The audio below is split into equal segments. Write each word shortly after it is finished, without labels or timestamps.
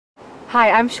Hi,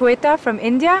 I'm Swetha from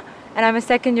India, and I'm a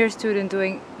second-year student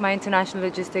doing my international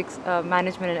logistics,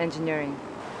 management and engineering.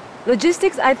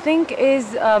 Logistics, I think,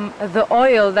 is the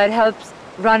oil that helps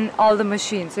run all the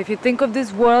machines. So if you think of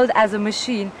this world as a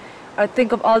machine, or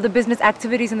think of all the business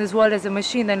activities in this world as a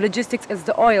machine, then logistics is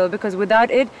the oil, because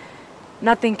without it,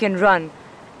 nothing can run.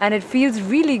 And it feels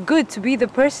really good to be the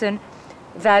person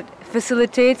that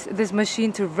facilitates this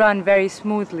machine to run very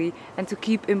smoothly and to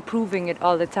keep improving it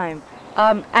all the time.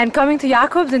 And coming to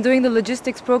Jacobs and doing the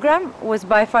logistics program was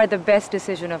by far the best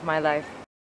decision of my life.